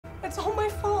It's all my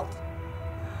fault.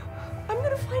 I'm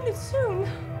gonna find it soon.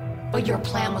 But your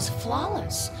plan was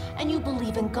flawless, and you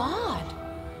believe in God.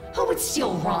 Who would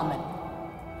steal ramen?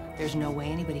 There's no way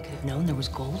anybody could have known there was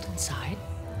gold inside.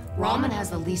 Ramen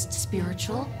has the least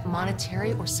spiritual,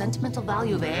 monetary, or sentimental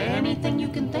value of anything you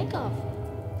can think of.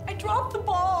 I dropped the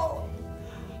ball.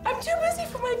 I'm too busy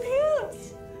for my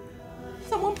pants.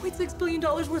 The $1.6 billion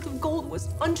worth of gold was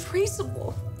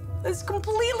untraceable. It's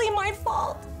completely my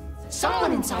fault.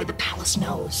 Someone inside the palace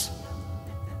knows.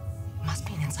 It must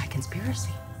be an inside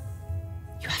conspiracy.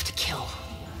 You have to kill.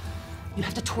 You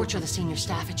have to torture the senior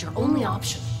staff. It's your only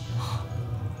option.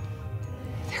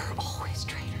 There are always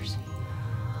traitors.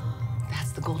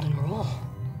 That's the golden rule.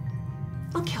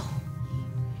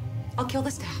 I'll kill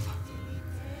the staff.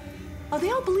 Oh,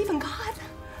 they all believe in God.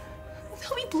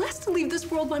 They'll be blessed to leave this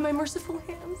world by my merciful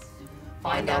hands.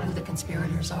 Find out who the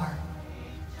conspirators are.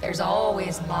 There's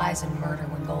always lies and murder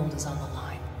when gold is on the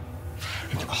line.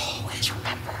 And always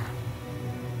remember,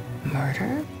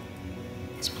 murder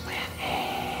is plan A.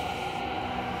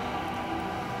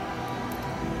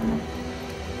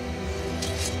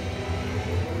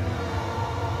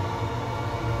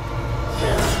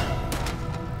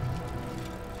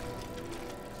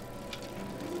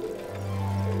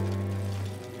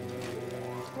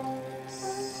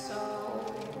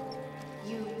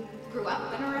 Grew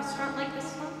up in a restaurant like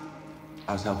this one?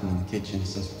 I was helping in the kitchen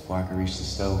since before I could reach the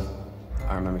stove.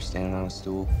 I remember standing on a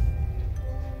stool.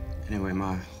 Anyway,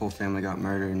 my whole family got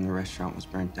murdered and the restaurant was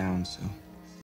burnt down, so